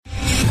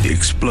The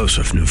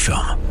explosive new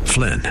film,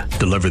 Flynn,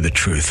 deliver the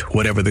truth,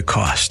 whatever the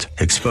cost.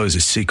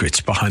 Exposes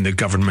secrets behind the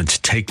government's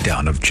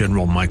takedown of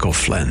General Michael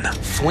Flynn.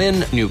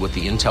 Flynn knew what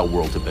the intel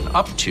world had been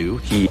up to.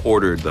 He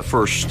ordered the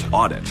first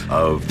audit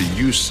of the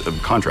use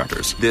of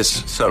contractors.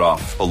 This set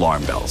off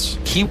alarm bells.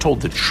 He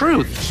told the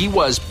truth. He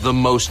was the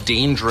most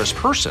dangerous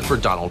person for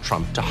Donald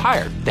Trump to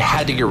hire. They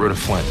had to get rid of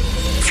Flynn.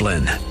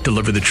 Flynn,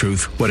 deliver the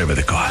truth, whatever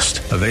the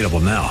cost. Available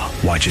now.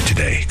 Watch it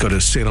today. Go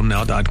to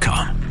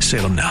salemnow.com.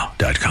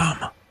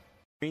 salemnow.com.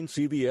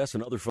 CBS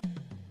and other.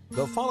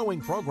 The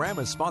following program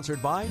is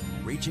sponsored by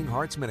Reaching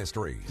Hearts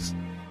Ministries.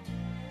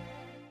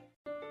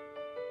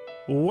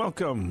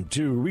 Welcome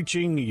to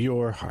Reaching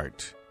Your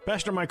Heart.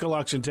 Pastor Michael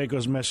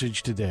Oxentenko's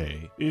message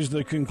today is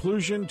the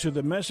conclusion to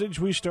the message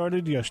we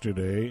started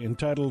yesterday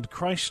entitled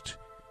Christ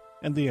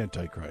and the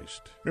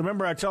Antichrist.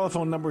 Remember, our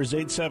telephone number is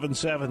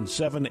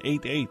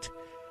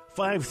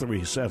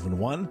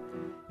 877-788-5371.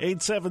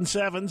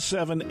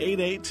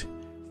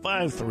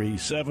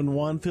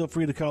 877-788-5371. Feel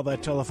free to call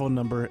that telephone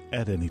number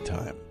at any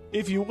time.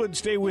 If you would,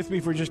 stay with me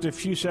for just a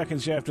few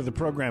seconds after the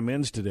program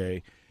ends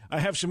today. I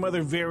have some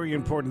other very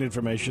important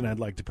information I'd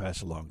like to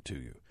pass along to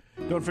you.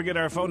 Don't forget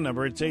our phone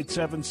number. It's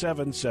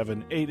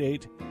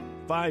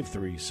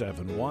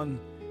 877-788-5371.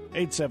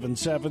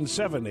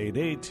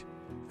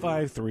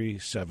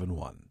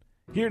 877-788-5371.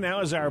 Here now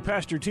is our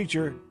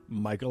pastor-teacher,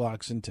 Michael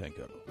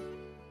Oxentenko.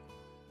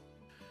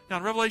 Now,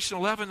 in Revelation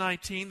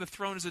 11:19, the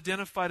throne is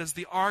identified as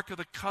the Ark of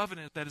the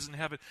Covenant that is in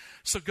heaven.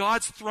 So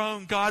God's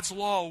throne, God's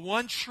law,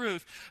 one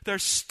truth, they're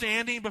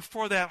standing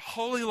before that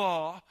holy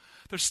law.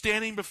 They're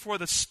standing before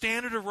the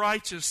standard of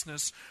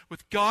righteousness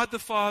with God the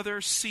Father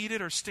seated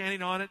or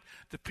standing on it,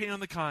 depending on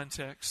the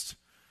context.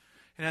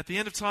 And at the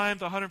end of time,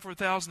 the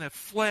 144,000 have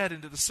fled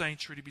into the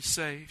sanctuary to be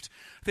saved.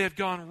 They have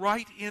gone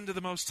right into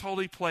the most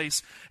holy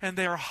place, and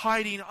they are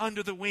hiding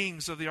under the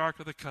wings of the Ark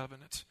of the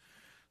Covenant.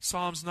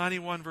 Psalms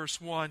 91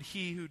 verse 1,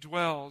 he who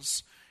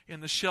dwells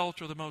in the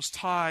shelter of the Most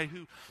High,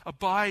 who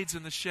abides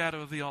in the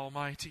shadow of the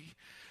Almighty,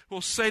 will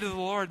say to the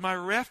Lord, my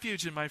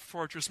refuge and my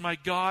fortress, my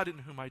God in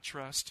whom I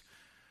trust.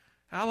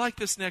 And I like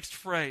this next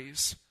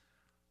phrase,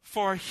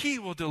 for he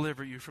will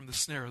deliver you from the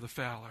snare of the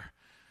fowler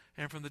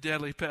and from the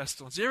deadly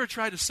pestilence. You ever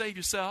tried to save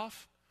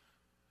yourself?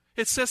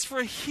 It says,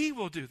 for he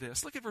will do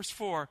this. Look at verse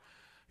 4.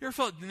 You ever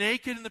felt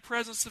naked in the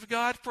presence of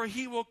God? For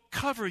he will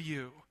cover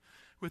you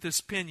with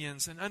his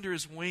pinions, and under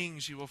his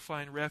wings you will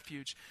find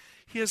refuge.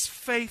 His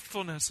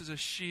faithfulness is a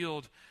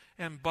shield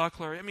and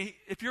buckler. I mean,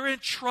 if you're in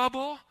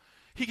trouble,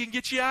 he can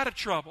get you out of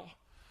trouble.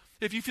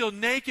 If you feel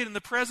naked in the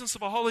presence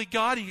of a holy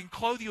God, he can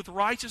clothe you with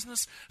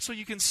righteousness so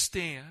you can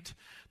stand.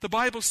 The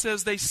Bible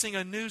says they sing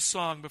a new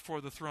song before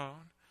the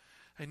throne.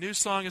 A new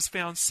song is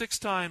found 6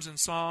 times in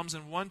Psalms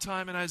and 1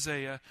 time in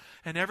Isaiah,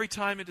 and every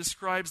time it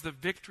describes the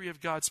victory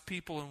of God's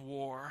people in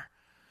war.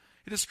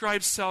 It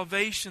describes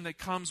salvation that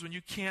comes when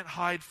you can't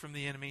hide from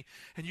the enemy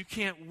and you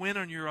can't win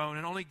on your own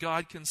and only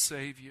God can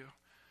save you.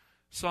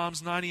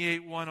 Psalms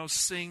 98:1, oh,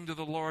 sing to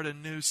the Lord a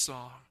new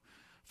song,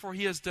 for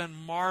he has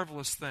done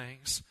marvelous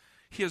things.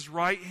 His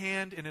right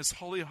hand and his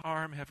holy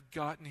arm have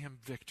gotten him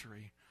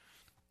victory.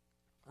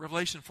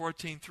 Revelation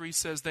 14:3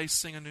 says they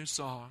sing a new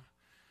song.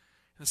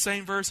 In the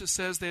same verse it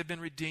says they have been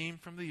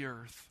redeemed from the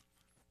earth.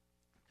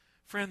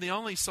 Friend, the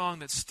only song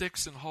that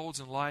sticks and holds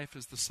in life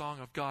is the song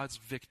of God's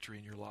victory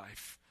in your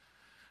life.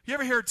 You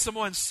ever heard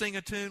someone sing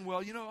a tune?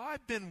 Well, you know,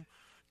 I've been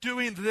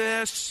doing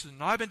this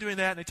and I've been doing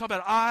that. And they talk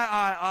about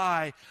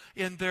I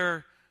in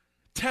their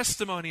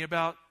testimony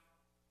about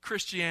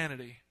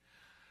Christianity.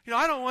 You know,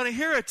 I don't want to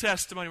hear a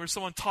testimony where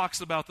someone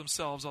talks about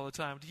themselves all the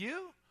time. Do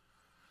you?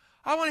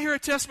 I want to hear a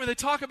testimony they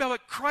talk about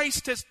what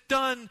Christ has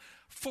done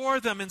for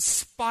them in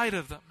spite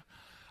of them.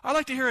 I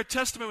like to hear a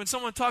testimony when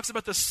someone talks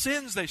about the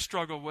sins they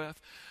struggle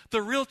with,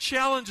 the real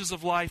challenges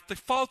of life, the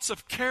faults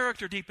of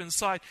character deep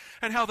inside,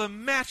 and how the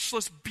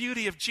matchless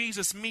beauty of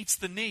Jesus meets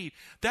the need.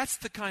 That's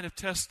the kind of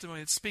testimony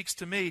that speaks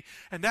to me,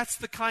 and that's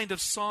the kind of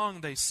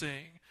song they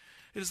sing.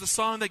 It is the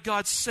song that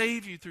God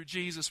saved you through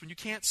Jesus when you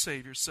can't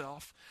save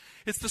yourself.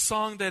 It's the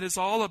song that is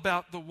all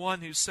about the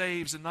one who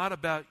saves and not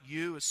about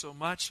you as so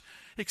much,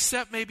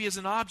 except maybe as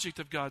an object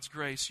of God's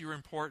grace. You're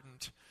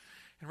important.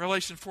 In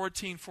Revelation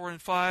 14:4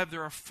 and 5,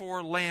 there are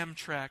 4 lamb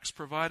tracks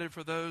provided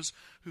for those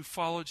who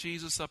follow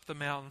Jesus up the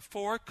mountain.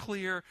 4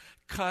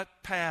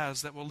 clear-cut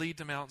paths that will lead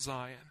to Mount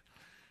Zion.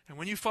 And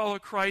when you follow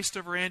Christ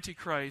over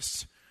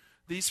Antichrist,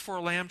 these 4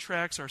 lamb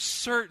tracks are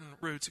certain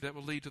routes that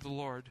will lead to the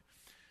Lord.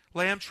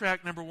 Lamb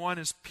track number 1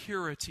 is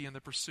purity in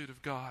the pursuit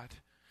of God.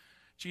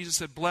 Jesus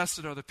said,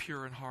 blessed are the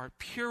pure in heart.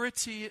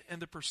 Purity in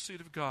the pursuit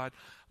of God.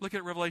 Look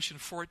at Revelation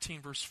 14,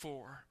 verse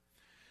 4.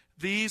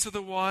 These are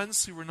the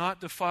ones who were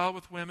not defiled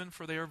with women,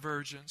 for they are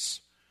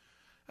virgins.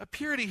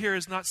 Purity here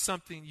is not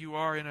something you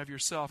are in of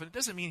yourself. And it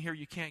doesn't mean here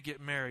you can't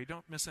get married.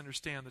 Don't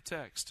misunderstand the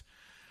text.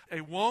 A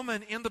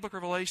woman in the book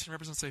of Revelation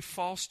represents a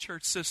false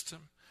church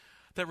system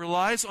that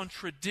relies on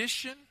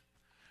tradition,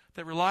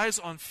 that relies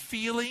on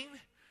feeling,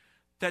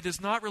 that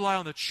does not rely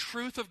on the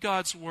truth of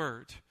God's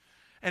word.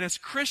 And as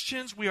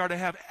Christians, we are to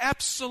have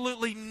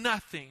absolutely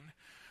nothing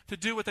to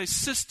do with a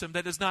system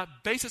that does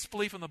not base its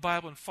belief on the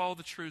Bible and follow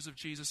the truths of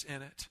Jesus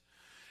in it.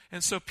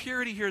 And so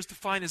purity here is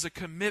defined as a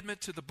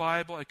commitment to the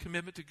Bible, a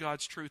commitment to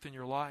God's truth in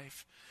your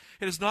life.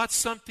 It is not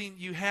something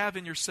you have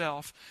in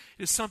yourself.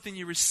 It is something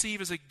you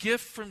receive as a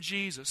gift from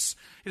Jesus.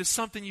 It is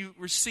something you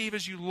receive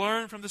as you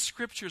learn from the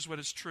Scriptures what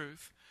is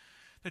truth.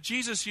 Now,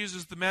 Jesus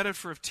uses the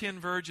metaphor of 10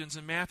 virgins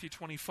in Matthew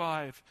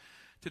 25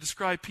 to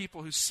describe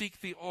people who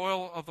seek the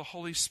oil of the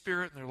Holy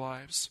Spirit in their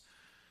lives.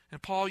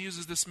 And Paul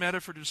uses this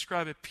metaphor to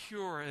describe a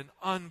pure and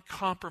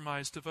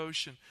uncompromised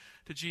devotion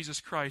to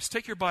Jesus Christ.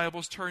 Take your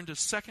Bibles, turn to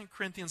 2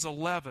 Corinthians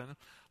 11,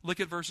 look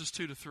at verses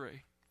 2 to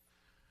 3.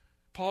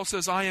 Paul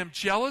says, I am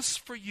jealous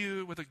for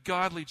you with a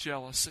godly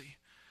jealousy.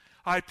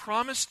 I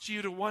promised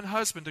you to one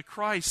husband, to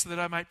Christ, so that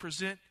I might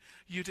present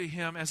you to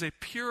him as a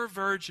pure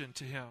virgin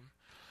to him.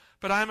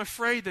 But I am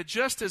afraid that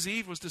just as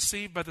Eve was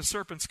deceived by the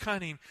serpent's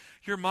cunning,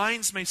 your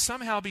minds may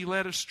somehow be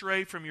led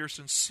astray from your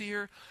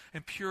sincere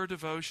and pure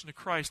devotion to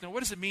Christ. Now, what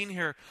does it mean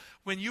here?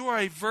 When you are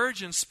a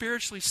virgin,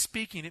 spiritually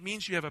speaking, it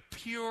means you have a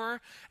pure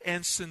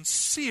and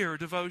sincere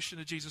devotion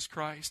to Jesus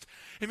Christ.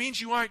 It means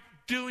you aren't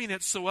doing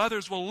it so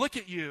others will look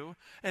at you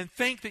and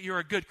think that you're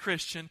a good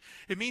Christian.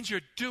 It means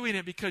you're doing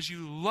it because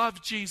you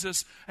love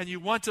Jesus and you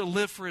want to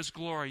live for his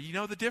glory. You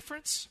know the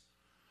difference?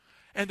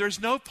 And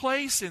there's no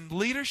place in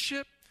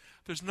leadership,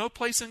 there's no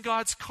place in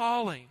God's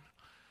calling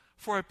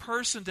for a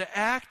person to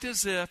act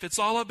as if it's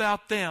all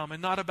about them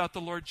and not about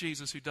the Lord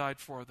Jesus who died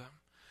for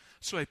them.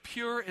 So a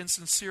pure and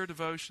sincere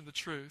devotion to the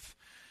truth.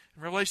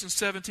 In Revelation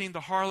 17, the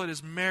harlot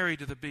is married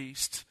to the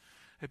beast.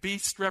 A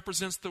beast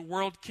represents the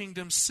world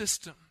kingdom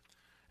system.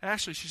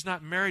 Actually, she's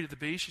not married to the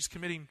beast. She's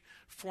committing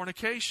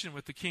fornication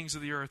with the kings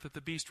of the earth that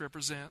the beast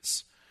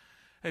represents.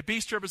 A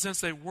beast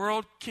represents a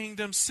world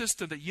kingdom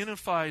system that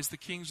unifies the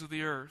kings of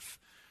the earth.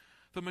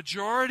 The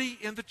majority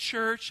in the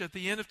church at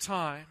the end of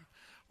time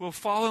will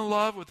fall in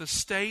love with the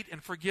state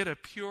and forget a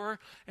pure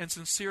and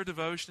sincere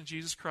devotion to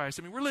Jesus Christ.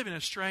 I mean, we're living in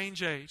a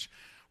strange age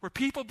where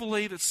people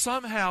believe that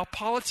somehow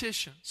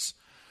politicians,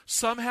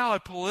 somehow a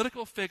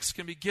political fix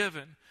can be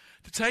given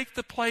to take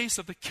the place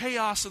of the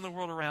chaos in the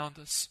world around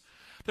us.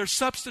 They're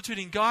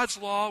substituting God's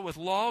law with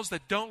laws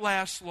that don't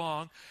last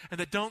long and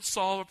that don't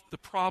solve the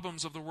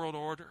problems of the world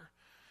order.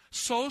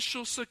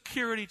 Social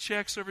security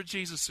checks over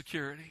Jesus'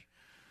 security.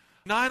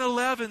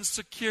 9/11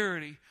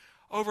 security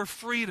over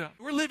freedom.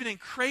 We're living in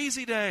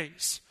crazy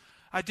days.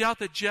 I doubt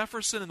that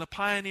Jefferson and the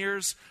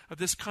pioneers of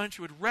this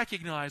country would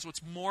recognize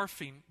what's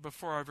morphing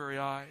before our very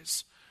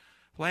eyes.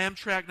 Lamb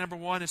track number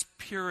 1 is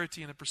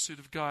purity in the pursuit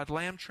of God.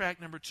 Lamb track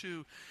number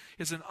 2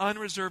 is an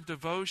unreserved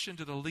devotion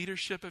to the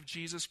leadership of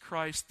Jesus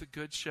Christ, the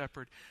Good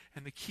Shepherd.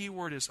 And the key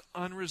word is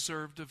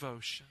unreserved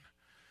devotion.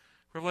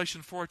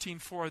 Revelation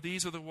 14:4,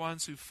 these are the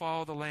ones who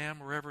follow the Lamb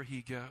wherever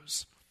he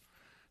goes.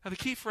 Now the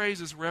key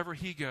phrase is wherever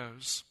he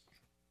goes.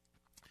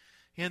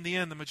 In the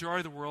end, the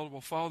majority of the world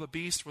will follow the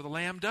beast where the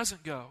Lamb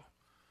doesn't go.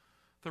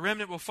 The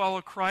remnant will follow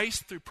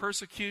Christ through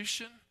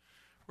persecution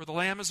where the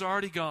Lamb is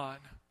already gone.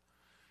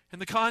 In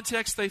the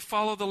context, they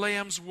follow the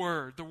Lamb's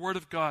word, the word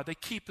of God. They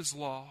keep his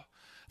law.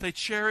 They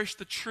cherish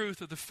the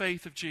truth of the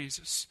faith of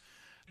Jesus.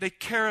 They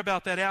care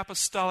about that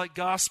apostolic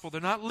gospel. They're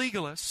not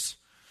legalists.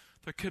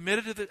 They're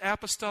committed to the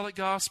apostolic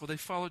gospel. They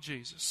follow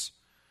Jesus.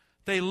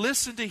 They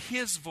listen to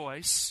his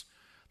voice.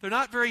 They're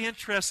not very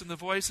interested in the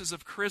voices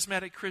of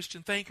charismatic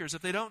Christian thinkers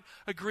if they don't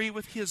agree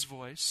with his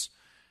voice.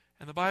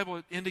 And the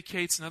Bible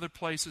indicates in other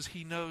places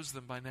he knows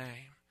them by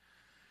name.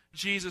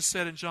 Jesus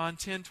said in John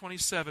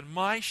 10:27,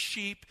 my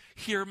sheep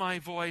hear my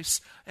voice,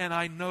 and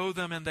I know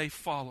them, and they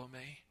follow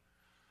me.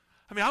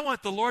 I mean, I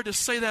want the Lord to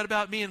say that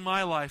about me in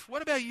my life.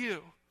 What about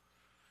you?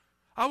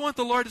 I want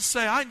the Lord to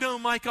say, I know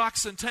Mike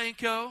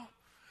Oxentenko.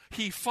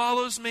 He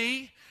follows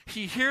me.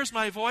 He hears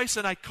my voice,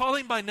 and I call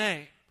him by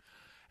name.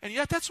 And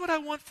yet that's what I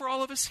want for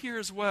all of us here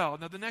as well.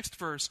 Now the next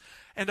verse,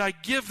 and I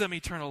give them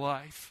eternal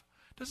life.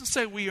 It doesn't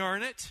say we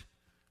earn it.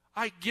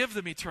 I give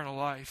them eternal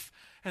life,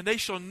 and they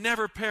shall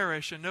never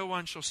perish, and no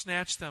one shall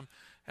snatch them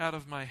out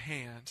of my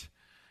hand.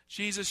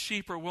 Jesus'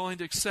 sheep are willing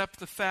to accept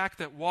the fact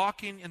that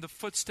walking in the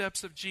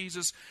footsteps of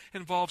Jesus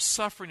involves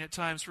suffering at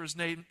times for his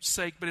name's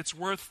sake, but it's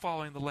worth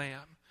following the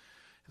Lamb.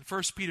 In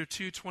 1 Peter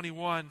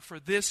 2:21, for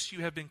this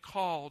you have been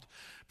called,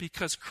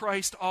 because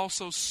Christ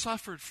also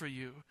suffered for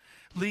you,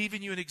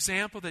 leaving you an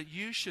example that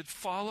you should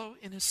follow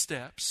in his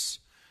steps.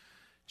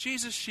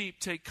 Jesus' sheep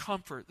take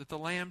comfort that the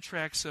lamb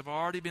tracks have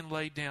already been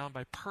laid down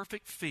by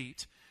perfect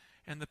feet,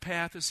 and the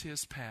path is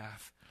his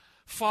path.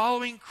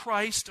 Following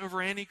Christ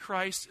over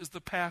Antichrist is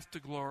the path to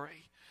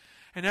glory.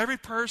 And every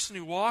person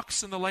who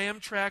walks in the lamb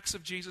tracks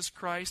of Jesus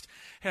Christ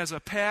has a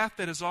path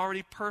that is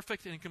already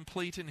perfect and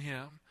complete in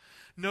him.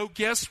 No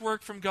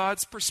guesswork from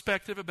God's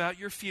perspective about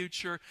your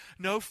future.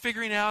 No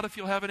figuring out if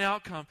you'll have an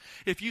outcome.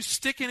 If you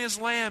stick in his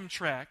lamb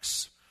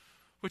tracks,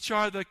 which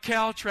are the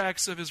cow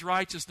tracks of his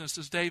righteousness,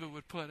 as David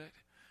would put it,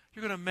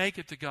 you're going to make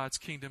it to God's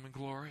kingdom and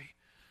glory.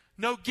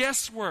 No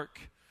guesswork.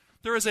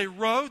 There is a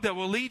road that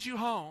will lead you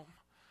home.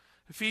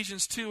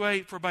 Ephesians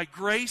 2:8, for by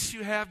grace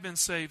you have been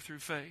saved through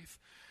faith.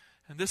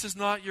 And this is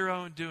not your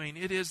own doing.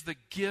 It is the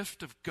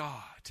gift of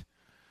God.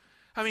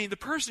 I mean, the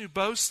person who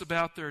boasts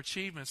about their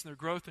achievements and their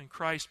growth in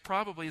Christ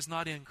probably is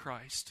not in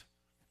Christ.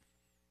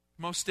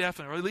 Most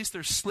definitely, or at least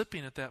they're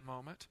slipping at that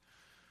moment.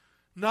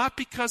 Not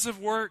because of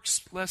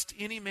works, lest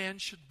any man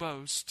should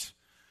boast,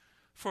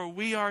 for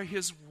we are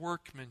his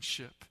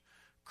workmanship,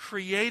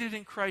 created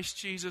in Christ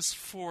Jesus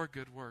for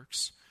good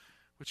works,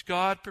 which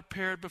God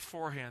prepared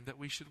beforehand that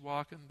we should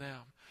walk in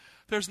them.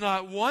 There's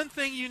not one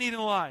thing you need in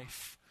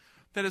life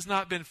that has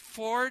not been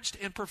forged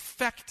and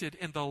perfected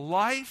in the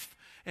life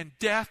and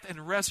death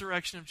and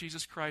resurrection of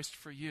Jesus Christ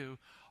for you.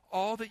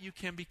 All that you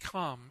can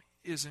become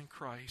is in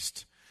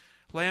Christ.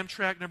 Lamb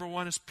track number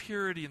 1 is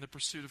purity in the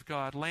pursuit of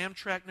God. Lamb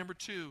track number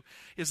 2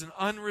 is an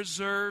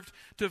unreserved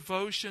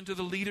devotion to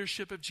the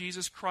leadership of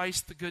Jesus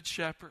Christ, the Good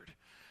Shepherd.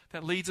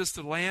 That leads us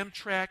to lamb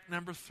track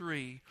number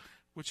 3,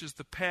 which is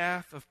the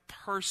path of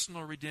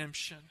personal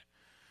redemption.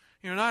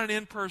 Not an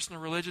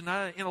impersonal religion,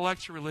 not an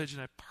intellectual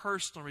religion, a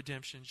personal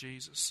redemption in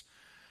Jesus.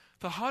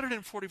 The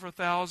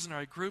 144,000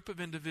 are a group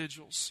of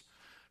individuals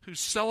who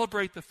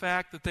celebrate the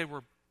fact that they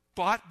were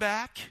bought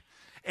back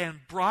and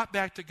brought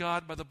back to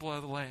God by the blood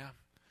of the Lamb.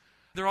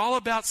 They're all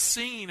about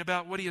singing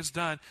about what he has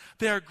done.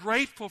 They are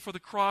grateful for the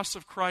cross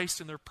of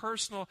Christ in their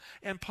personal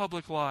and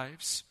public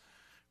lives.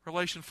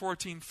 Revelation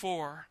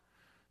 14:4,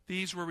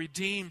 these were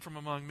redeemed from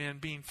among men,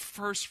 being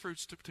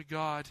firstfruits to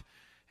God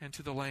and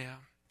to the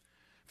Lamb.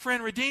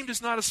 Friend, redeemed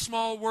is not a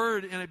small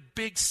word in a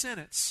big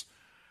sentence.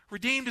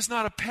 Redeemed is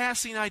not a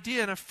passing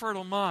idea in a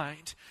fertile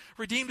mind.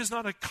 Redeemed is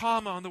not a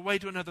comma on the way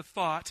to another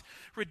thought.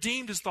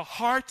 Redeemed is the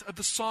heart of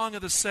the song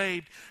of the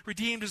saved.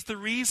 Redeemed is the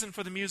reason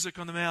for the music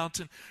on the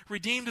mountain.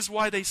 Redeemed is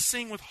why they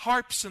sing with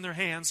harps in their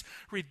hands.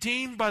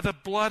 Redeemed by the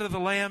blood of the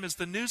Lamb is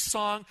the new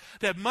song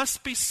that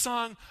must be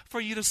sung for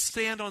you to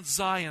stand on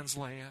Zion's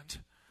land.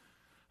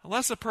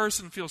 Unless a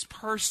person feels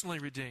personally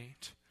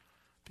redeemed,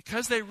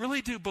 because they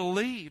really do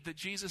believe that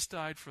Jesus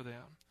died for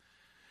them,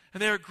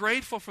 and they are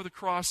grateful for the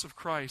cross of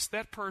Christ,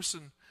 that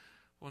person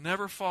will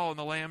never fall in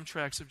the lamb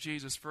tracks of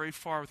Jesus very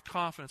far with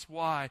confidence.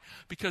 Why?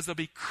 Because they'll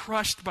be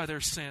crushed by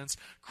their sins,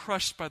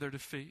 crushed by their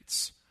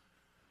defeats.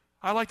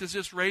 I like to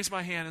just raise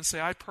my hand and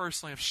say, I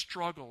personally have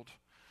struggled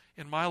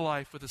in my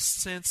life with a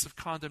sense of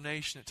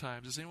condemnation at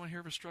times. Does anyone here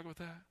ever struggle with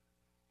that?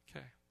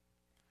 Okay.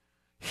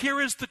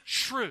 Here is the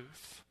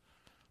truth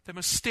that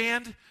must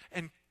stand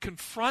and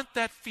confront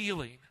that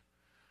feeling.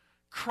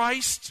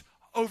 Christ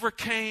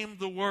overcame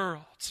the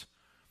world.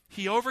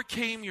 He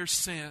overcame your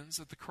sins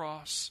at the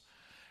cross,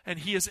 and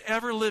he is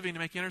ever living to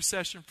make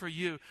intercession for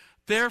you.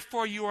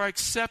 Therefore, you are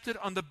accepted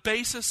on the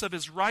basis of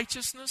his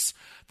righteousness,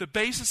 the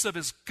basis of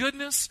his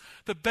goodness,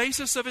 the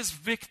basis of his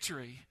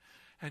victory,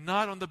 and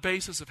not on the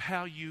basis of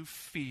how you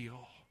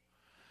feel.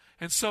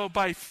 And so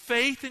by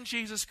faith in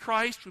Jesus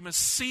Christ, we must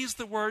seize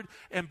the word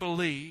and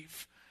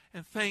believe,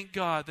 and thank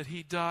God that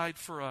he died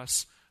for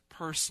us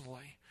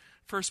personally.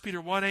 1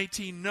 Peter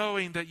 1:18,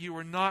 knowing that you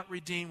were not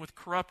redeemed with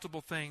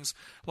corruptible things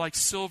like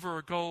silver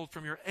or gold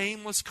from your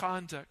aimless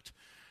conduct,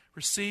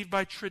 received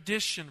by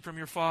tradition from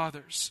your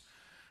fathers,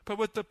 but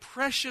with the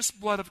precious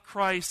blood of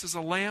Christ as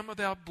a lamb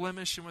without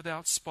blemish and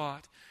without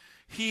spot.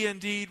 He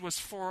indeed was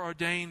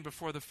foreordained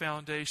before the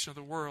foundation of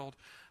the world,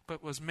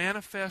 but was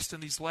manifest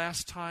in these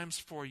last times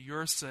for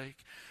your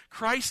sake.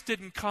 Christ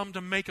didn't come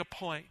to make a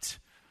point.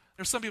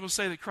 There's some people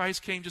say that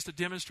Christ came just to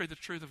demonstrate the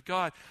truth of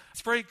God.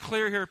 It's very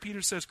clear here.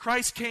 Peter says,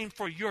 Christ came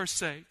for your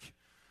sake.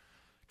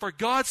 For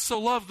God so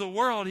loved the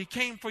world, he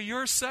came for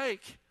your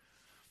sake.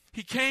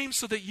 He came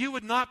so that you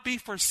would not be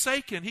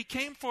forsaken. He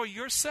came for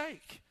your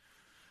sake.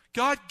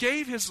 God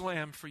gave his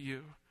Lamb for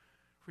you,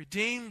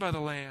 redeemed by the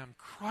Lamb,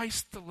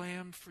 Christ the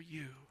Lamb for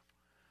you.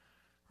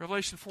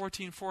 Revelation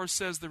 14:4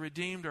 says the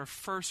redeemed are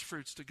first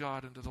fruits to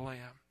God and to the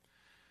Lamb.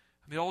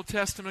 In the Old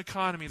Testament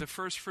economy, the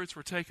first fruits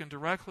were taken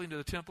directly into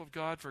the temple of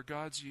God for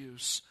God's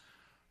use.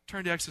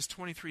 Turn to Exodus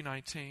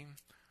 23:19.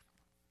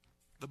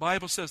 The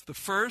Bible says, the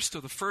first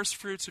of the first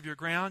fruits of your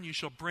ground you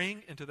shall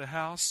bring into the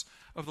house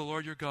of the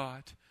Lord your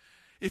God.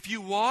 If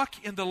you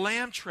walk in the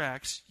lamb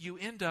tracks, you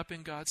end up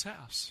in God's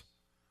house.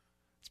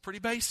 It's pretty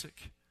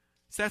basic.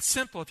 It's that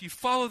simple. If you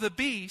follow the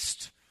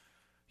beast,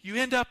 you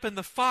end up in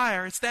the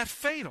fire. It's that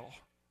fatal.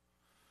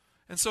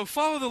 And so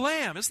follow the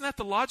lamb. Isn't that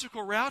the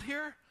logical route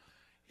here?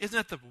 Isn't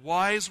that the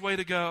wise way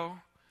to go?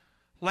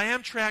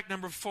 Lamb track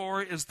number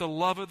 4 is the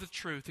love of the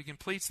truth. It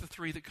completes the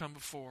 3 that come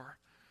before.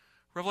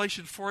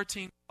 Revelation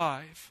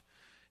 14:5.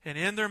 And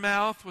in their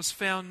mouth was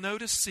found no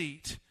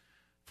deceit,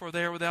 for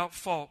they are without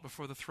fault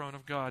before the throne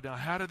of God. Now,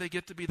 how do they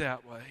get to be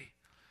that way?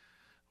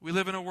 We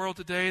live in a world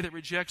today that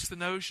rejects the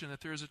notion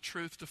that there is a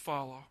truth to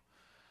follow.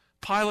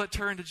 Pilate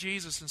turned to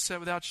Jesus and said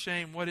without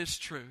shame, what is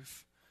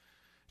truth?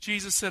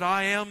 Jesus said,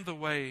 I am the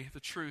way, the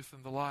truth,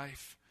 and the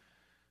life.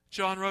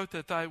 John wrote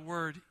that thy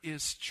word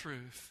is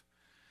truth.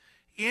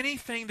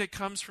 Anything that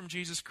comes from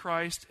Jesus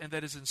Christ and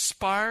that is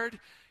inspired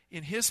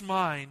in his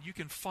mind, you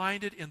can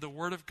find it in the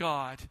Word of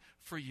God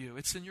for you.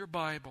 It's in your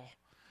Bible.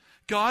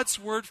 God's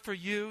word for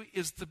you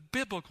is the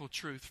biblical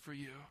truth for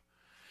you.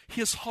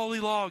 His holy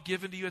law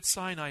given to you at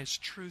Sinai is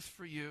truth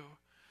for you.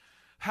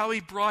 How he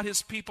brought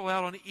his people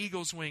out on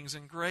eagle's wings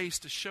in grace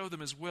to show them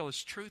his will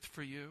is truth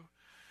for you.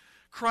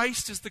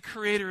 Christ is the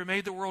Creator who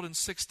made the world in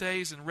 6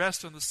 days and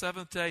rested on the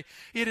seventh day.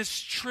 It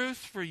is truth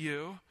for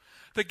you.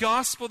 The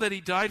gospel that He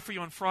died for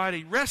you on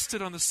Friday,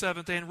 rested on the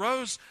seventh day, and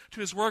rose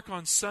to His work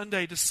on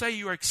Sunday to say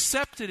you are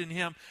accepted in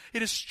Him.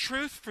 It is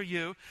truth for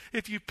you.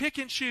 If you pick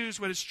and choose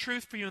what is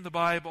truth for you in the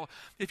Bible,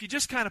 if you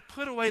just kind of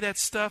put away that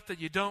stuff that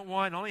you don't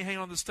want and only hang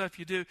on to the stuff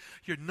you do,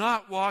 you're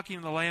not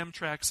walking the lamb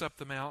tracks up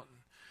the mountain.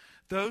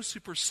 Those who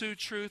pursue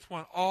truth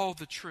want all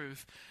the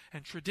truth,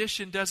 and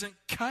tradition doesn't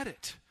cut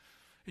it.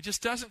 It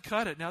just doesn't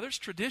cut it. Now, there's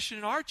tradition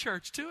in our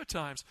church, too, at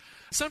times.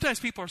 Sometimes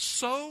people are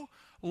so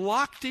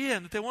locked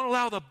in that they won't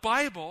allow the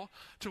Bible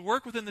to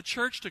work within the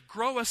church to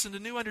grow us into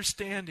new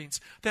understandings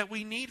that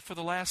we need for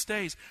the last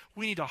days.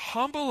 We need to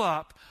humble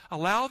up,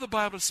 allow the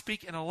Bible to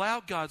speak, and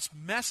allow God's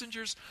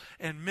messengers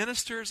and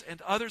ministers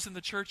and others in the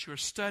church who are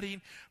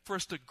studying for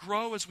us to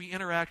grow as we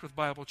interact with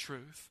Bible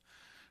truth.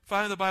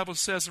 Finally, the Bible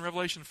says in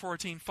Revelation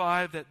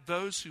 14:5 that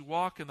those who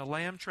walk in the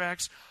lamb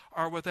tracks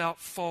are without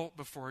fault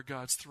before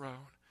God's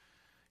throne.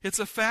 It's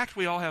a fact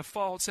we all have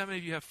faults. How many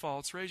of you have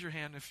faults? Raise your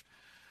hand if...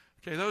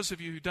 Okay, those of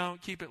you who don't,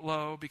 keep it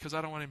low because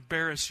I don't want to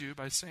embarrass you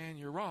by saying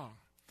you're wrong.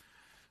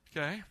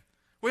 Okay?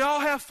 We all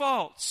have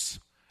faults.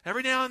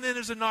 Every now and then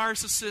there's a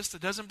narcissist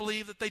that doesn't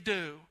believe that they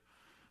do,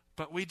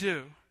 but we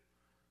do.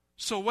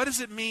 So what does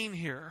it mean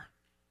here?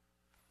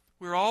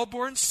 We're all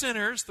born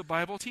sinners. The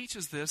Bible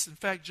teaches this. In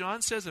fact,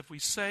 John says if we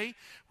say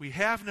we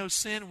have no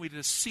sin, we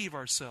deceive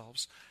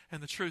ourselves,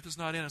 and the truth is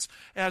not in us.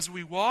 As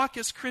we walk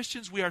as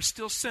Christians, we are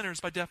still sinners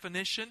by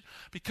definition.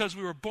 Because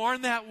we were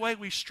born that way,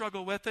 we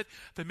struggle with it.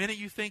 The minute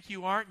you think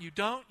you aren't and you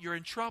don't, you're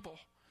in trouble.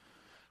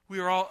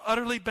 We are all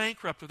utterly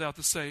bankrupt without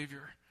the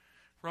Savior.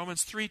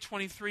 Romans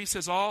 3:23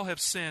 says all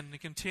have sinned and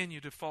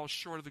continue to fall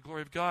short of the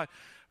glory of God.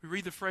 We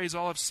read the phrase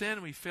all have sinned,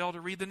 and we fail to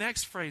read the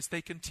next phrase.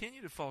 They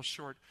continue to fall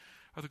short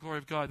of the glory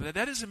of God. That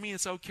doesn't mean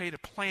it's okay to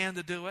plan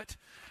to do it.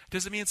 It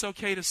doesn't mean it's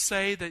okay to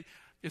say that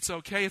it's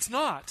okay. It's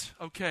not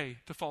okay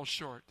to fall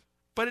short.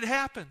 But it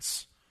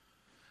happens.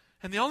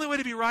 And the only way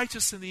to be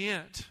righteous in the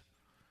end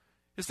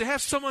is to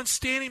have someone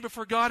standing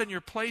before God in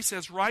your place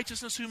as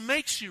righteousness who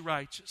makes you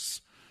righteous,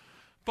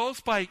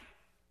 both by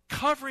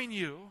covering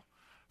you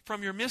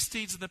from your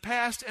misdeeds in the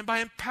past and by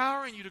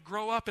empowering you to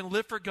grow up and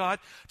live for God,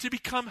 to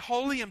become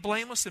holy and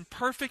blameless and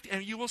perfect,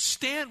 and you will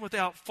stand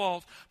without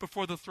fault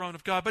before the throne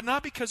of God, but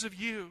not because of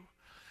you.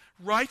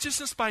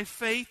 Righteousness by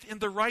faith in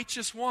the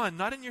righteous one,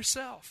 not in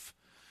yourself.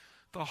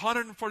 The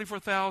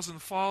 144,000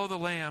 follow the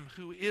Lamb,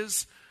 who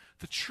is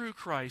the true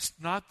Christ,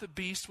 not the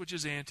beast which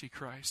is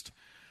Antichrist.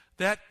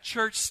 That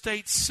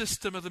church-state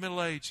system of the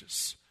Middle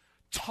Ages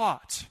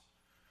taught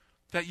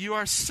that you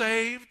are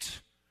saved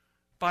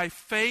by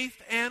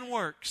faith and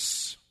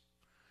works,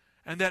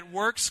 and that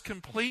works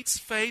completes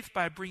faith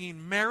by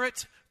bringing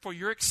merit for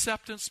your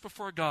acceptance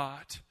before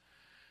God.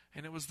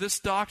 And it was this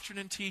doctrine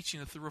and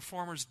teaching that the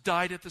Reformers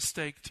died at the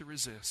stake to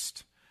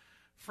resist.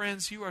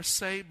 Friends, you are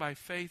saved by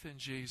faith in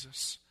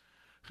Jesus,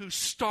 who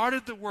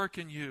started the work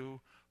in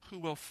you, who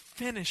will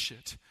finish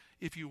it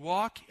if you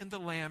walk in the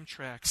lamb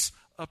tracks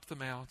up the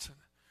mountain.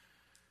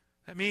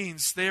 That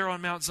means they are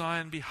on Mount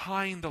Zion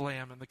behind the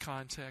Lamb in the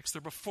context.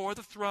 They're before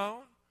the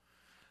throne.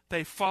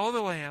 They follow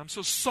the Lamb,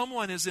 so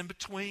someone is in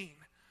between.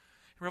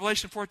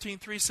 Revelation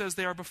 14:3 says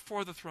they are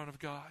before the throne of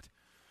God.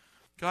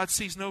 God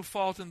sees no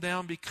fault in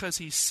them because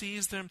He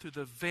sees them through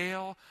the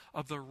veil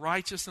of the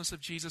righteousness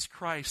of Jesus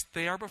Christ.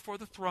 They are before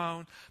the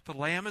throne. The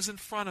Lamb is in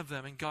front of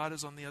them, and God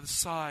is on the other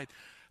side.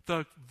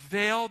 The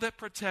veil that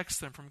protects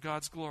them from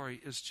God's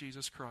glory is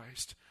Jesus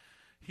Christ.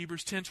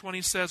 Hebrews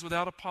 10:20 says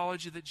without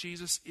apology that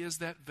Jesus is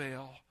that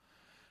veil.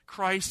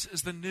 Christ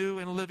is the new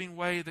and living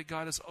way that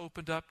God has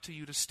opened up to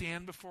you to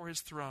stand before His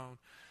throne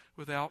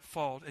without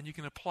fault. And you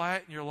can apply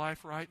it in your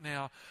life right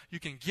now. You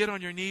can get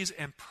on your knees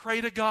and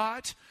pray to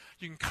God.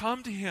 You can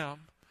come to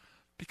Him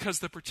because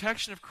the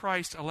protection of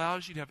Christ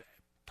allows you to have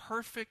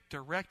perfect,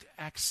 direct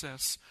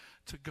access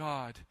to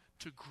God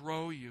to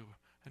grow you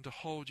and to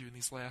hold you in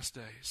these last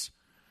days.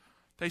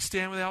 They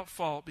stand without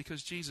fault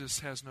because Jesus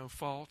has no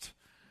fault.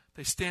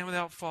 They stand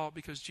without fault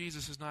because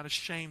Jesus is not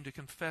ashamed to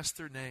confess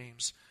their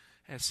names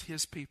as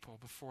His people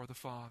before the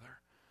Father.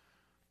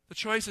 The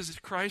choice is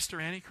Christ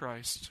or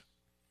Antichrist.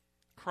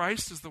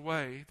 Christ is the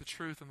way, the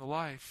truth, and the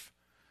life.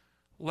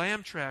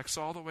 Lamb tracks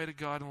all the way to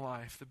God and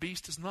life. The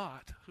beast is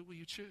not. Who will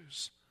you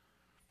choose?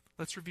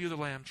 Let's review the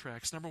lamb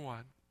tracks. Number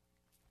one,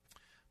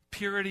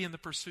 purity in the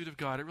pursuit of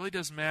God. It really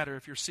does matter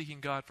if you're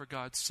seeking God for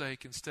God's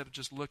sake instead of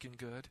just looking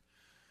good.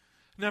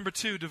 Number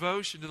two,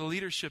 devotion to the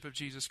leadership of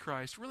Jesus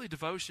Christ. Really,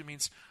 devotion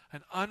means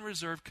an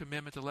unreserved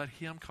commitment to let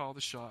Him call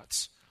the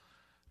shots.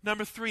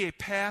 Number three, a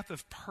path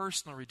of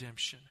personal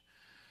redemption.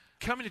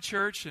 Coming to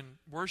church and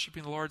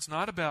worshiping the Lord is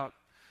not about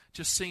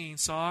just singing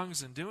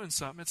songs and doing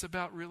something. It's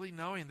about really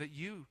knowing that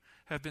you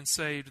have been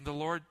saved and the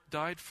Lord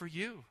died for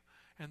you,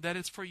 and that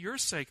it's for your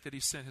sake that He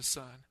sent His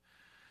Son.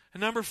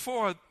 And number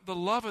four, the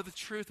love of the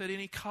truth at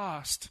any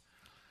cost.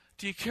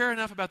 Do you care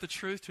enough about the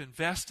truth to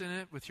invest in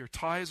it with your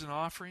tithes and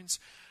offerings?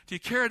 Do you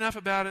care enough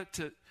about it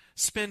to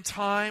spend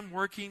time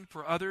working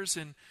for others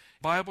in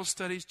Bible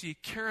studies? Do you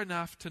care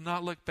enough to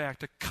not look back,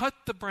 to cut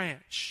the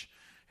branch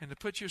and to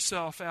put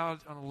yourself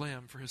out on a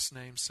limb for His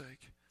name's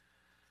sake.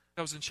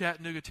 I was in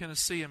Chattanooga,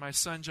 Tennessee, and my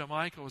son, Joe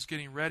Michael, was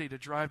getting ready to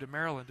drive to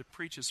Maryland to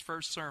preach his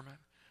first sermon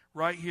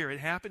right here. It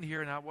happened here,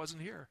 and I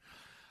wasn't here.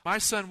 My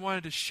son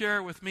wanted to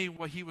share with me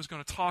what he was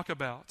going to talk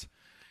about.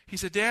 He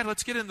said, Dad,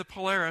 let's get in the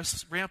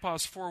Polaris,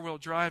 Grandpa's four-wheel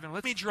drive, and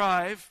let me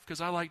drive,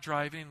 because I like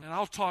driving, and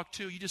I'll talk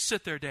too. You just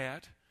sit there,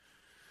 Dad.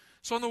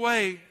 So on the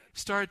way, he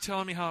started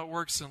telling me how it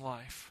works in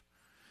life.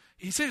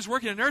 He said he was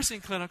working in a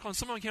nursing clinic, and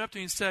someone came up to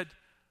me and said,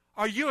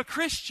 are you a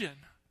Christian?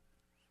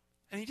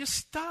 And he just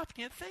stopped and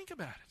he had to think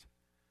about it.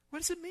 What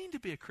does it mean to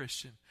be a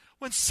Christian?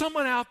 When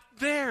someone out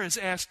there is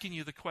asking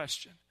you the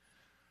question,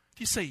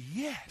 do you say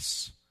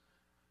yes?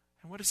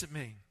 And what does it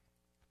mean?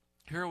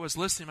 Here I was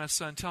listening to my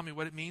son tell me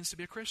what it means to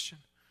be a Christian.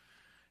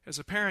 As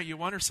a parent, you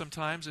wonder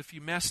sometimes if you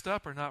messed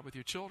up or not with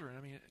your children.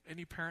 I mean,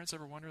 any parents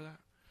ever wonder that?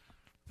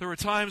 There were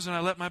times when I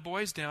let my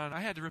boys down,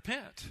 I had to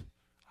repent.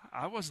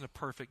 I wasn't a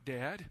perfect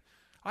dad.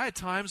 I had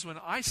times when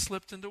I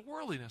slipped into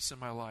worldliness in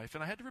my life,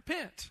 and I had to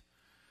repent.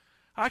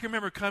 I can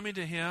remember coming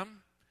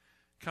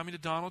to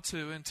Donald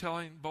too, and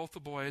telling both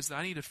the boys that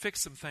I need to fix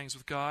some things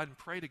with God and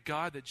pray to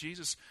God that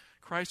Jesus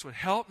Christ would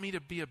help me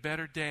to be a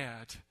better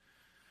dad.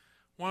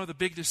 One of the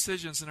big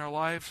decisions in our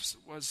lives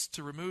was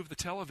to remove the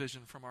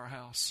television from our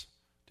house.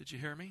 Did you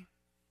hear me?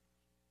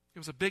 It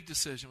was a big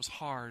decision. It was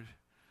hard.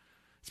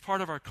 It's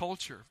part of our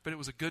culture, but it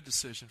was a good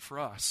decision for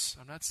us.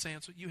 I'm not saying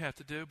it's what you have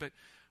to do, but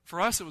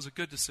for us it was a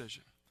good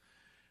decision.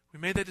 We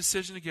made that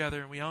decision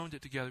together, and we owned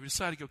it together. We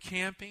decided to go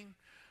camping,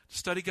 to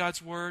study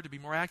God's Word, to be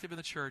more active in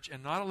the church,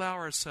 and not allow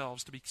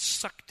ourselves to be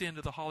sucked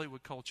into the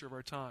Hollywood culture of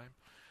our time.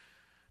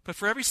 But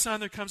for every son,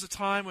 there comes a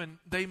time when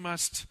they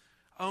must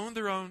own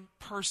their own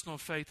personal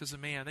faith as a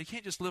man. They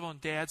can't just live on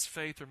dad's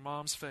faith or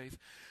mom's faith.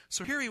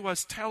 So here he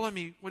was telling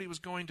me what he was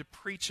going to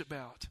preach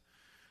about.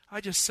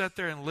 I just sat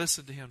there and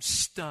listened to him,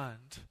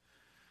 stunned.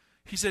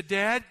 He said,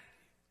 Dad,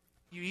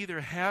 you either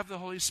have the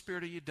Holy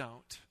Spirit or you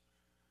don't.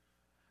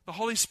 The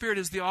Holy Spirit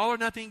is the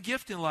all-or-nothing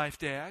gift in life,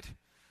 Dad.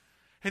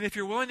 And if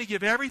you're willing to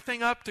give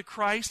everything up to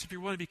Christ, if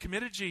you're willing to be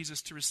committed to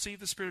Jesus, to receive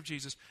the Spirit of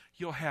Jesus,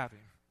 you'll have Him.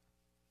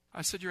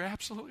 I said, you're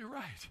absolutely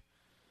right.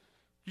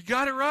 You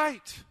got it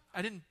right.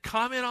 I didn't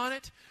comment on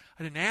it.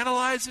 I didn't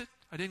analyze it.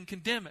 I didn't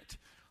condemn it.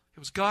 It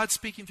was God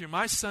speaking through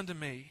my son to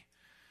me.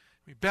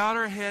 We bowed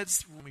our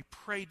heads when we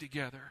prayed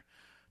together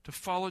to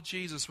follow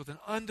Jesus with an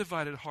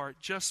undivided heart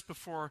just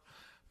before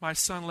my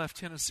son left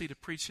Tennessee to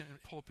preach in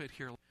a pulpit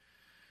here.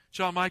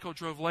 John Michael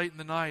drove late in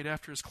the night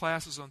after his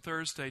classes on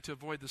Thursday to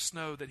avoid the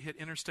snow that hit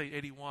Interstate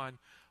 81.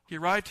 He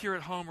arrived here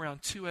at home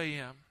around 2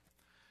 a.m.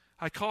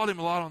 I called him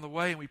a lot on the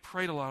way, and we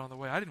prayed a lot on the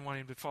way. I didn't want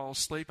him to fall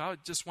asleep. I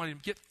just wanted him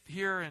to get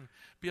here and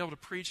be able to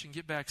preach and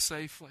get back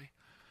safely.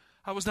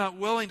 I was not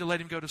willing to let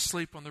him go to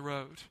sleep on the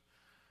road.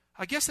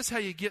 I guess that's how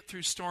you get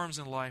through storms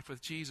in life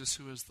with Jesus,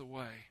 who is the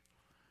way.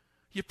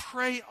 You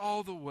pray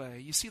all the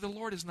way. You see, the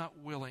Lord is not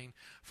willing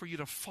for you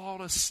to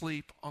fall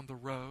asleep on the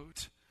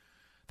road.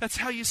 That's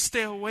how you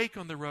stay awake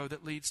on the road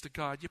that leads to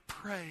God. You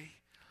pray.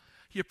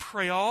 You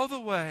pray all the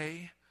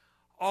way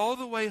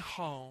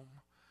home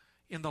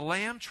in the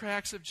lamb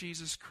tracks of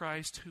Jesus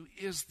Christ, who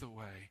is the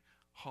way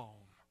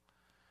home.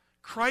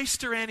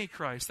 Christ or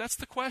Antichrist? That's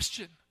the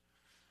question.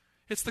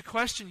 It's the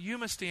question you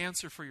must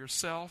answer for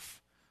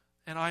yourself,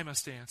 and I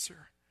must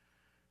answer.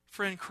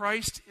 Friend,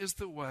 Christ is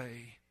the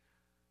way.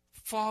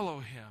 Follow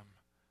Him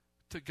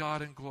to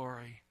God in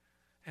glory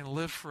and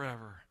live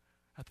forever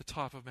at the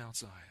top of Mount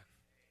Zion.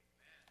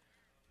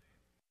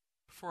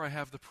 Before I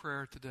have the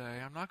prayer today,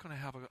 I'm not going to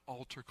have an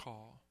altar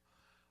call.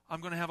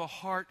 I'm going to have a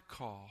heart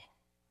call.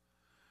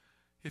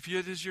 If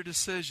it is your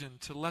decision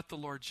to let the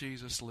Lord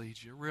Jesus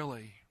lead you,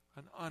 really,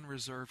 an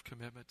unreserved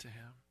commitment to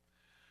Him.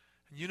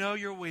 And you know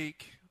you're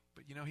weak,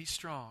 but you know He's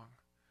strong.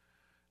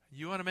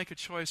 You want to make a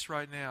choice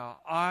right now.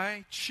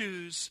 I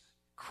choose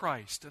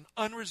Christ, an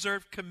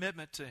unreserved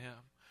commitment to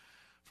Him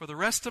for the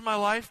rest of my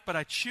life, but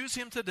I choose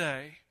Him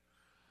today,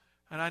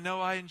 and I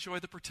know I enjoy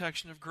the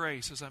protection of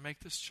grace as I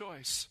make this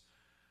choice,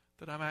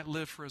 that I might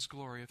live for His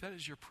glory. If that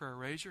is your prayer,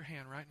 raise your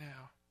hand right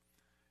now,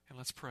 and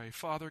let's pray.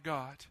 Father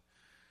God,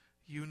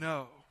 you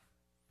know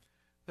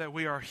that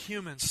we are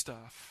human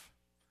stuff,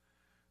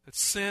 that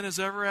sin is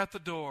ever at the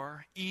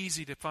door,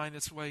 easy to find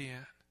its way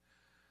in,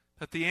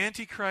 that the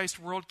Antichrist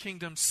world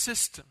kingdom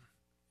system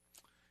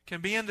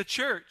can be in the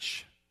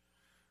church,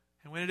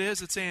 and when it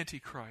is, it's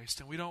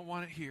Antichrist, and we don't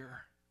want it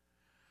here.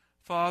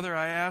 Father,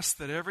 I ask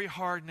that every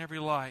heart and every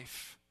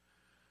life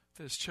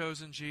that has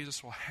chosen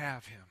Jesus will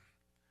have Him.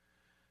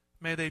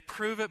 May they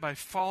prove it by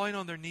falling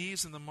on their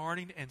knees in the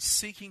morning and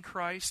seeking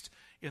Christ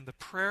in the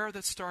prayer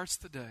that starts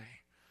the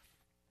day.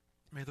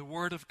 May the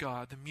Word of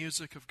God, the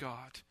music of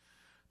God,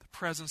 the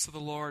presence of the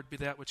Lord be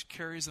that which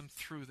carries them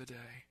through the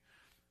day.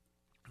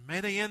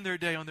 May they end their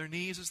day on their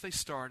knees as they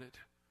started,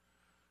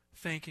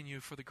 thanking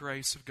You for the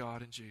grace of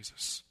God in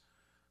Jesus.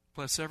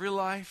 Bless every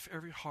life,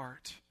 every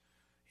heart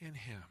in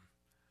Him,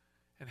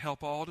 and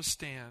help all to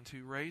stand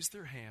who raise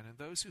their hand and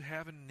those who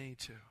have and need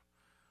to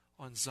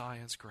on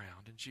Zion's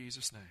ground. In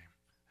Jesus' name,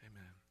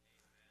 amen.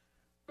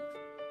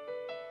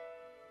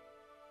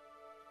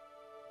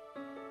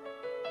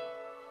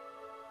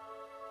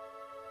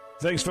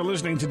 Thanks for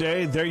listening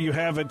today. There you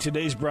have it,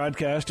 today's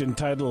broadcast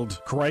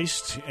entitled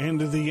Christ and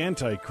the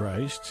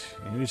Antichrist.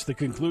 And it's the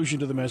conclusion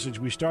to the message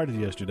we started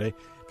yesterday.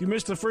 If you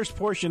missed the first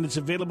portion, it's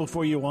available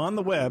for you on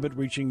the web at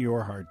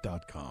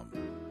reachingyourheart.com.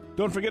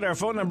 Don't forget our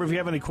phone number if you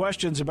have any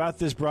questions about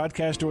this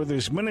broadcast or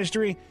this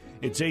ministry.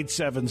 It's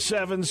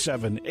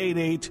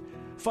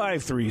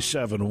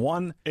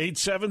 877-788-5371,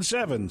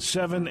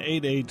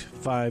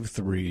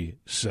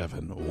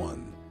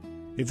 877-788-5371.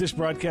 If this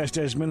broadcast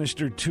has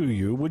ministered to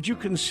you, would you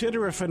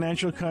consider a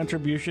financial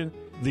contribution?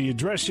 The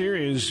address here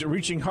is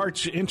Reaching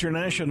Hearts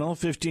International,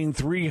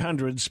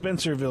 15300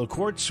 Spencerville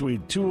Court,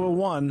 Suite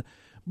 201,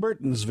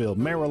 Burtonsville,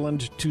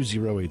 Maryland,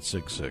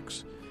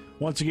 20866.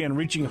 Once again,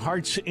 Reaching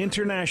Hearts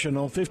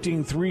International,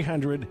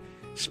 15300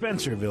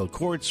 Spencerville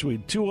Court,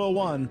 Suite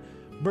 201,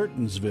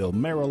 Burtonsville,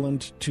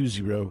 Maryland,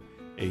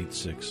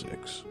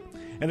 20866.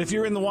 And if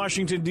you're in the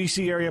Washington,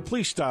 D.C. area,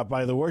 please stop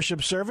by the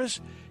worship service.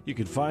 You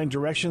can find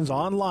directions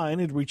online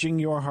at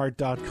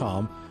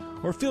reachingyourheart.com,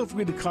 or feel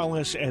free to call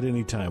us at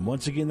any time.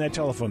 Once again, that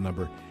telephone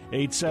number,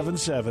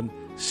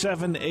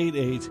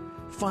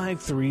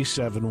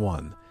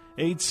 877-788-5371,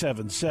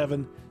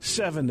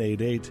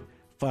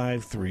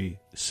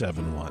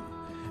 877-788-5371.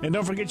 And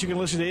don't forget, you can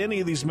listen to any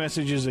of these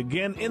messages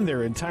again in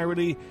their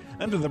entirety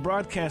under the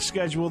broadcast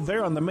schedule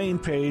there on the main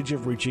page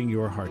of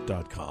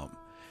reachingyourheart.com.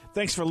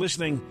 Thanks for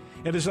listening,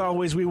 and as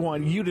always, we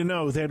want you to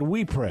know that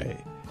we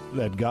pray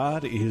that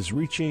God is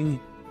reaching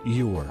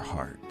your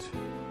heart.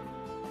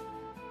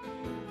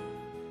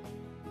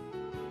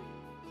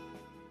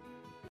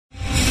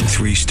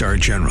 Three-star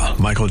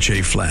General Michael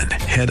J. Flynn,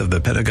 head of the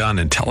Pentagon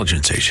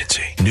Intelligence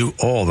Agency, knew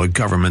all the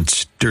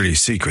government's dirty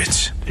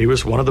secrets. He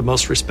was one of the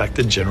most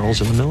respected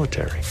generals in the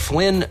military.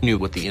 Flynn knew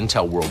what the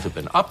intel world had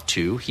been up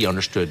to. He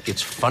understood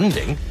its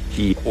funding.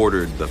 He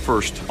ordered the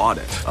first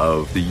audit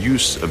of the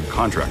use of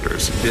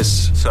contractors.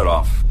 This set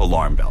off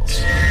alarm bells.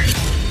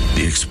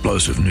 The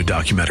explosive new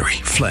documentary,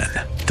 Flynn,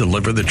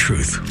 Deliver the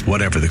Truth,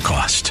 Whatever the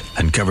Cost,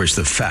 uncovers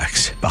the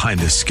facts behind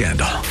this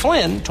scandal.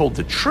 Flynn told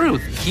the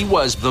truth. He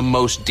was the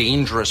most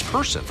dangerous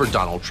person for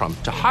Donald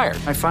Trump to hire.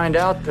 I find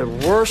out the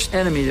worst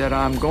enemy that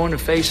I'm going to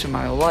face in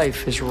my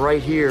life is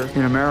right here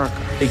in America.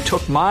 They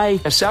took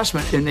my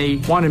assessment and they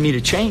wanted me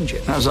to change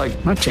it. And I was like,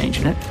 I'm not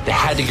changing it. They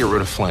had to get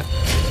rid of Flynn.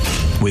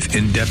 With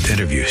in-depth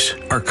interviews,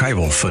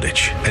 archival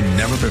footage, and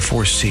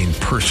never-before-seen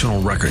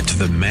personal records of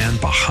the man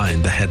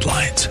behind the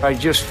headlines. I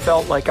just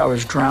felt like I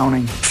was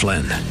drowning.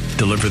 Flynn,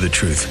 Deliver the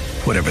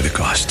Truth, Whatever the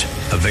Cost.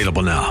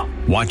 Available now.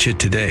 Watch it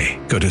today.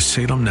 Go to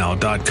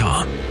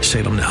salemnow.com.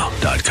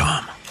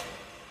 salemnow.com.